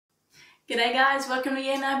G'day guys, welcome to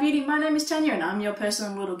SKYN Beauty. My name is Tanya and I'm your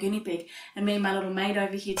personal little guinea pig. And me and my little maid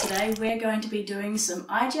over here today, we're going to be doing some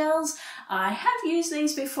eye gels. I have used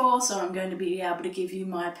these before, so I'm going to be able to give you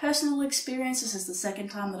my personal experience. This is the second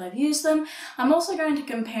time that I've used them. I'm also going to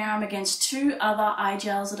compare them against two other eye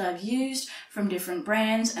gels that I've used from different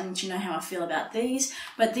brands and let you know how I feel about these.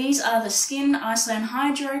 But these are the SKYN Iceland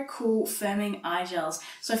Hydro Cool Firming Eye Gels.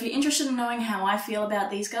 So if you're interested in knowing how I feel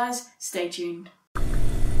about these guys, stay tuned.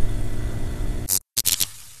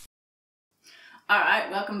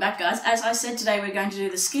 Alright, welcome back guys. As I said, today we're going to do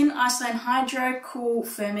the SKYN Iceland Hydro Cool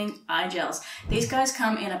Firming Eye Gels. These guys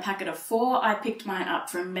come in a packet of 4. I picked mine up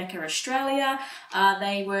from Mecca, Australia.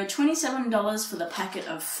 They were $27 for the packet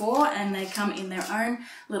of 4 and they come in their own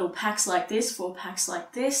little packs like this, 4 packs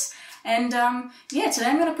like this. And yeah, today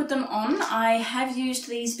I'm going to put them on. I have used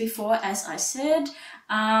these before, as I said.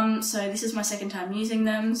 So this is my second time using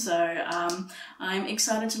them, so I'm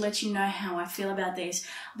excited to let you know how I feel about these.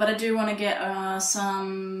 But I do want to get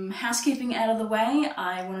some housekeeping out of the way.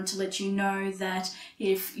 I wanted to let you know that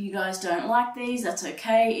if you guys don't like these, that's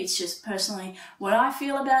okay. It's just personally what I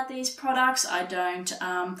feel about these products. I don't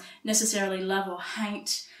necessarily love or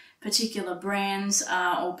hate particular brands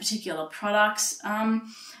or particular products.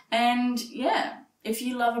 And yeah, if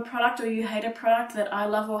you love a product or you hate a product that I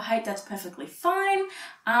love or hate, that's perfectly fine.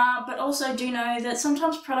 But also do know that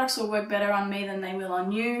sometimes products will work better on me than they will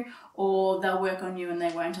on you, or they'll work on you and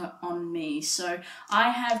they won't on me. So I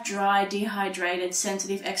have dry, dehydrated,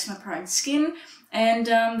 sensitive, eczema-prone skin, and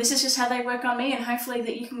this is just how they work on me, and hopefully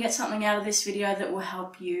that you can get something out of this video that will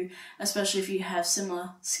help you, especially if you have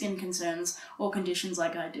similar skin concerns or conditions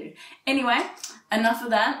like I do. Anyway, enough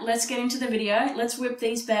of that. Let's get into the video. Let's whip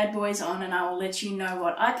these bad boys on and I will let you know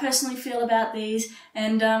what I personally feel about these,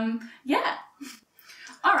 and yeah.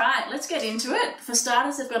 Alright, let's get into it. For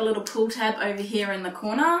starters, they've got a little pull tab over here in the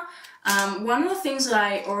corner. One of the things that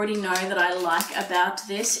I already know that I like about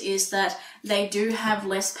this is that they do have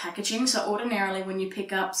less packaging. So ordinarily when you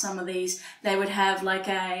pick up some of these, they would have like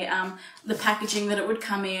the packaging that it would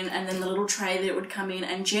come in and then the little tray that it would come in,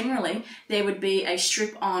 and generally there would be a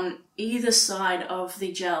strip on either side of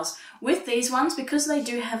the gels. With these ones, because they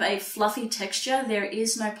do have a fluffy texture, there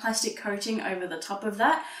is no plastic coating over the top of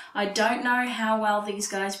that. I don't know how well these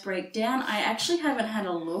guys break down. I actually haven't had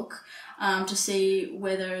a look to see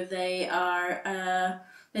whether they are,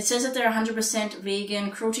 it says that they're 100% vegan,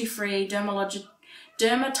 cruelty-free,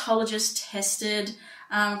 dermatologist tested,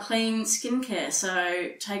 clean skincare. So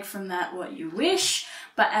take from that what you wish.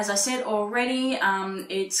 But as I said already,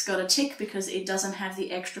 it's got a tick because it doesn't have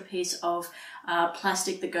the extra piece of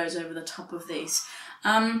plastic that goes over the top of these.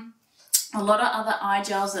 A lot of other eye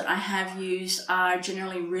gels that I have used are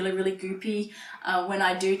generally really goopy. When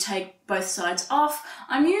I do take both sides off,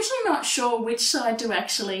 I'm usually not sure which side to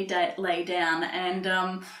actually lay down, and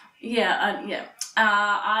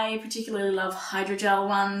I particularly love hydrogel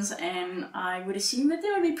ones, and I would assume that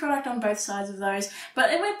there would be product on both sides of those.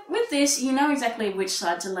 But with this, you know exactly which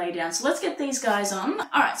side to lay down. So let's get these guys on.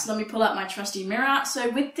 Alright, so let me pull out my trusty mirror. So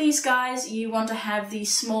with these guys, you want to have the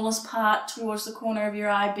smallest part towards the corner of your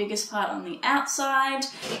eye, biggest part on the outside.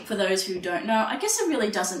 For those who don't know, I guess it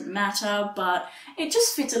really doesn't matter, but it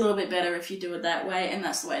just fits a little bit better if you do it that way, and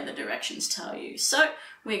that's the way the directions tell you. So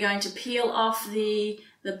we're going to peel off the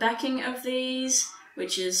backing of these,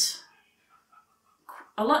 which is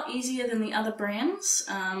a lot easier than the other brands.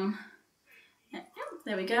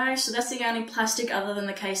 There we go. So that's the only plastic other than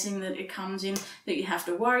the casing that it comes in that you have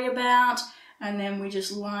to worry about. And then we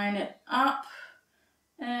just line it up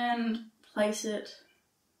and place it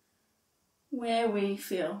where we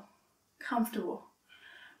feel comfortable.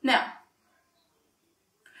 Now,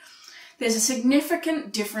 there's a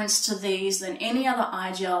significant difference to these than any other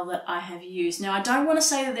eye gel that I have used. Now, I don't want to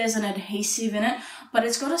say that there's an adhesive in it, but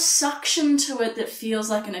it's got a suction to it that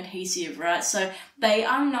feels like an adhesive, right? So they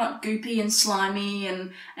are not goopy and slimy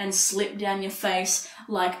and slip down your face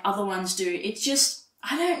like other ones do. It's just,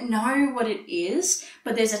 I don't know what it is,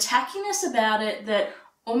 but there's a tackiness about it that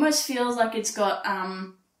almost feels like it's got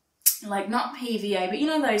like not PVA, but you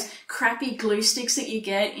know those crappy glue sticks that you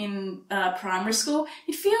get in primary school?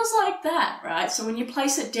 It feels like that, right? So when you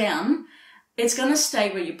place it down, it's going to stay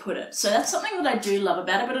where you put it. So that's something that I do love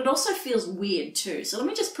about it, but it also feels weird too. So let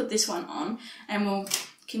me just put this one on and we'll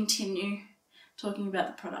continue talking about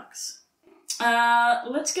the products.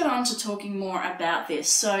 Let's get on to talking more about this.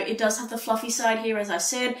 So it does have the fluffy side here, as I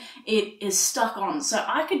said. It is stuck on. So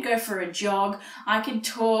I could go for a jog, I could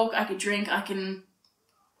talk, I could drink, I can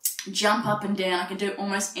jump up and down. I can do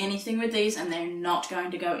almost anything with these and they're not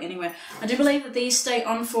going to go anywhere. I do believe that these stay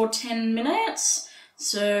on for 10 minutes.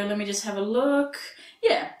 So let me just have a look.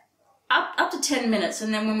 Yeah, to 10 minutes,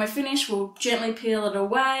 and then when we're finished, we'll gently peel it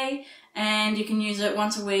away, and you can use it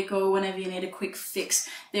once a week or whenever you need a quick fix.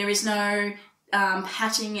 There is no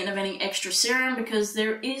patting in of any extra serum because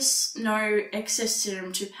there is no excess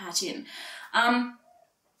serum to pat in.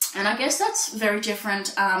 And I guess that's very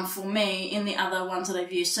different for me in the other ones that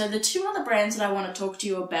I've used. So the two other brands that I want to talk to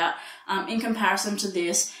you about in comparison to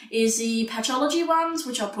this is the Patchology ones,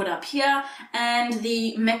 which I'll put up here, and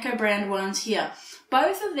the Mecca brand ones here.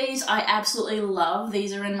 Both of these I absolutely love.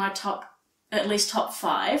 These are in my at least top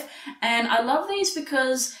 5. And I love these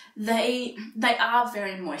because they are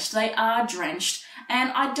very moist. They are drenched.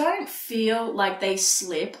 And I don't feel like they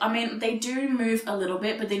slip. I mean, they do move a little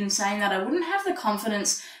bit, but then in saying that, I wouldn't have the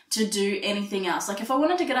confidence to do anything else. Like if I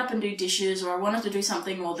wanted to get up and do dishes, or I wanted to do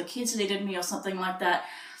something, or the kids needed me or something like that,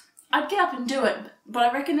 I'd get up and do it, but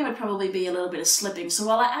I reckon there would probably be a little bit of slipping. So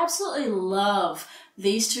while I absolutely love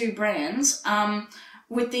these two brands,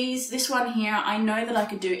 with this one here, I know that I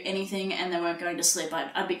could do anything and they weren't going to slip.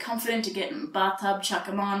 I'd be confident to get in the bathtub, chuck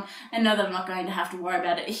them on, and know that I'm not going to have to worry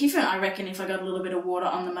about it. Even I reckon if I got a little bit of water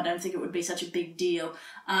on them, I don't think it would be such a big deal.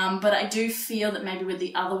 But I do feel that maybe with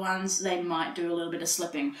the other ones, they might do a little bit of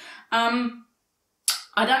slipping.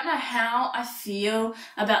 I don't know how I feel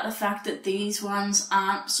about the fact that these ones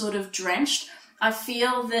aren't sort of drenched. I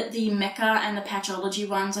feel that the Mecca and the Patchology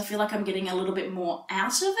ones, I feel like I'm getting a little bit more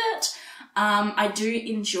out of it. I do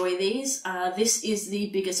enjoy these. This is the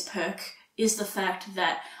biggest perk, is the fact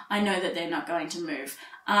that I know that they're not going to move.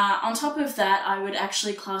 On top of that, I would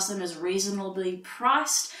actually class them as reasonably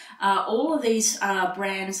priced. All of these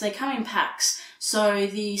brands, they come in packs. So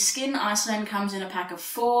the SKYN Iceland comes in a pack of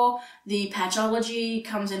 4, the Patchology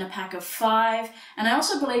comes in a pack of 5, and I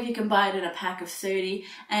also believe you can buy it in a pack of 30,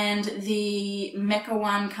 and the Mecca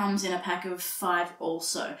one comes in a pack of 5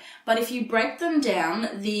 also. But if you break them down,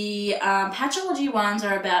 the Patchology ones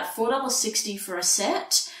are about $4.60 for a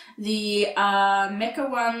set. The Mecca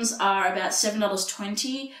ones are about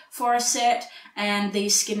 $7.20 for a set, and the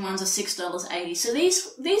SKYN ones are $6.80. So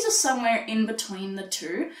these are somewhere in between the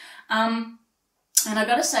two. And I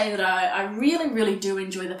gotta say that I really, really do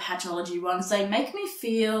enjoy the Patchology ones. They make me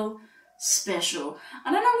feel special.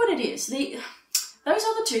 I don't know what it is. Those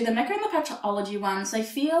other two, the Mecca and the Patchology ones, they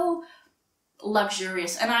feel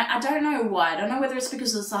luxurious, and I don't know why. I don't know whether it's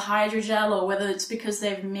because it's the hydrogel or whether it's because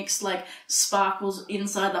they've mixed like sparkles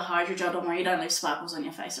inside the hydrogel. Don't worry, you don't leave sparkles on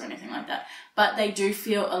your face or anything like that, but they do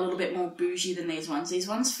feel a little bit more bougie than these ones. These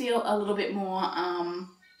ones feel a little bit more I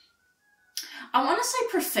want to say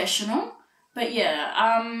professional, but yeah,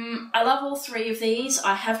 I love all 3 of these.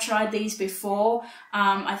 I have tried these before.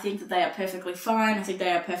 I think that they are perfectly fine. I think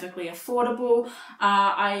they are perfectly affordable.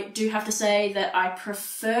 I do have to say that I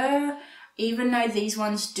prefer, even though these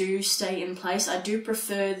ones do stay in place, I do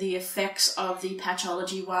prefer the effects of the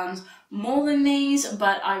Patchology ones more than these,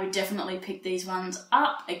 but I would definitely pick these ones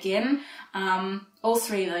up again. All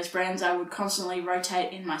 3 of those brands I would constantly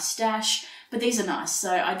rotate in my stash, but these are nice.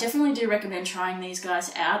 So I definitely do recommend trying these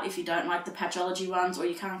guys out if you don't like the Patchology ones or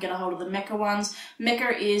you can't get a hold of the Mecca ones.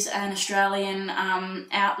 Mecca is an Australian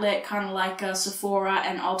outlet, kind of like Sephora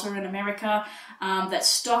and Ulta in America, that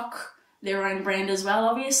stock their own brand as well,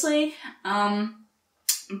 obviously.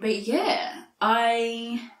 But yeah,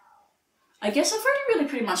 I guess I've already really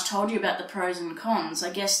pretty much told you about the pros and cons. I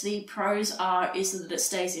guess the pros is that it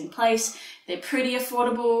stays in place. They're pretty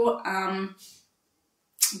affordable,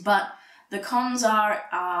 but the cons are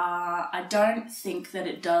I don't think that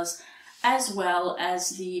it does as well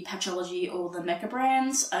as the Patchology or the Mecca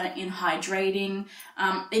brands in hydrating.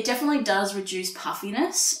 It definitely does reduce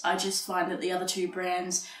puffiness. I just find that the other 2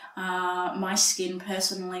 brands, my skin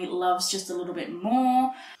personally loves just a little bit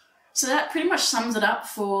more. So that pretty much sums it up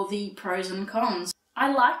for the pros and cons.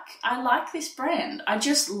 I like this brand. I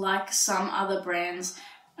just like some other brands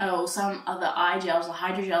or some other eye gels or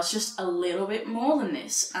hydrogels just a little bit more than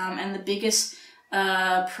this. And the biggest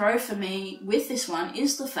pro for me with this one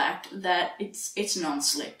is the fact that it's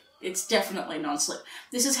non-slip. It's definitely non-slip.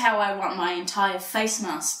 This is how I want my entire face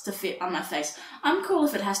mask to fit on my face. I'm cool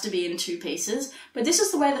if it has to be in 2 pieces, but this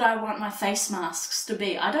is the way that I want my face masks to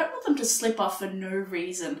be. I don't want them to slip off for no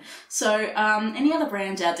reason. So any other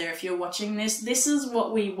brands out there, if you're watching this is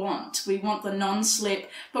what we want. We want the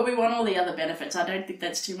non-slip, but we want all the other benefits. I don't think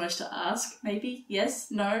that's too much to ask. Maybe?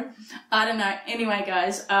 Yes? No? I don't know. Anyway,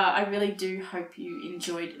 guys, I really do hope you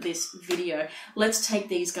enjoyed this video. Let's take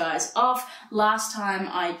these guys off. Last time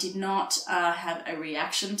I did not have a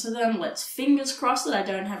reaction to them. Let's fingers crossed that I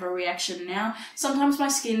don't have a reaction now. Sometimes my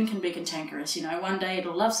skin can be cantankerous, you know. One day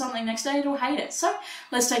it'll love something, next day it'll hate it. So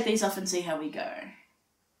let's take these off and see how we go.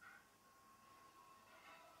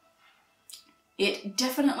 it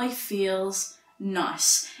definitely feels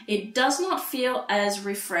nice. It does not feel as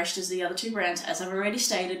refreshed as the other two brands, as I've already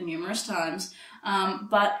stated numerous times,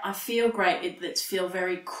 but I feel great. It feels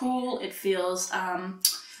very cool. It feels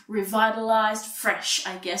revitalized, fresh,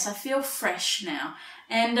 I guess. I feel fresh now.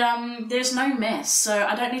 And there's no mess, so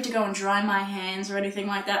I don't need to go and dry my hands or anything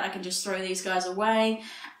like that. I can just throw these guys away.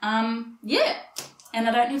 Yeah. And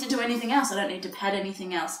I don't need to do anything else. I don't need to pat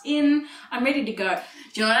anything else in. I'm ready to go.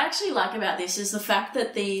 Do you know what I actually like about this is the fact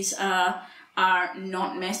that these are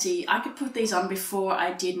not messy. I could put these on before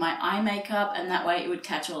I did my eye makeup, and that way it would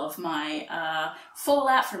catch all of my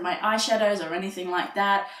fallout from my eyeshadows or anything like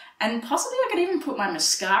that. And possibly I could even put my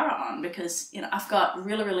mascara on because, you know, I've got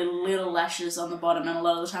really, really little lashes on the bottom, and a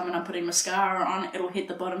lot of the time when I'm putting mascara on, it'll hit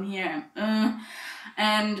the bottom here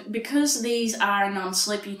and because these are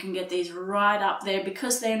non-slip, you can get these right up there.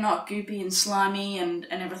 Because they're not goopy and slimy and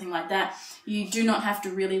everything like that, you do not have to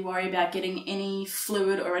really worry about getting any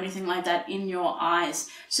fluid or anything like that in your eyes.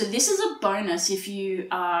 So this is a bonus if you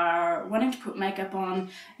are wanting to put makeup on,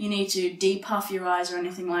 you need to depuff your eyes or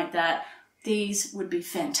anything like that. These would be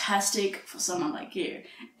fantastic for someone like you.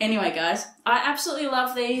 Anyway, guys, I absolutely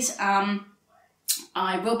love these.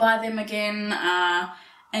 I will buy them again.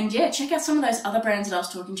 And yeah, check out some of those other brands that I was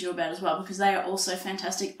talking to you about as well, because they are also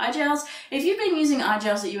fantastic eye gels. If you've been using eye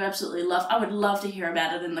gels that you absolutely love, I would love to hear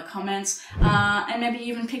about it in the comments. And maybe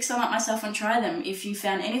even pick some up myself and try them. If you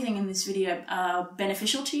found anything in this video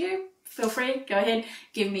beneficial to you, feel free, go ahead,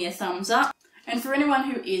 give me a thumbs up. And for anyone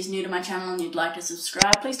who is new to my channel and you'd like to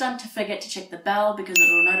subscribe, please don't forget to check the bell because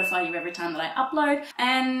it'll notify you every time that I upload.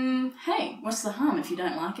 And hey, what's the harm? If you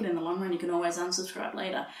don't like it in the long run, you can always unsubscribe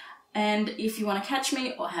later. And if you want to catch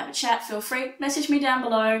me or have a chat, feel free, message me down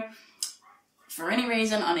below for any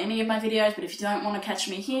reason on any of my videos. But if you don't want to catch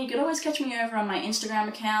me here, you can always catch me over on my Instagram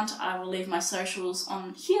account. I will leave my socials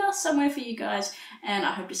on here somewhere for you guys. And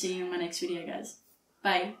I hope to see you in my next video, guys.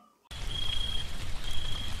 Bye.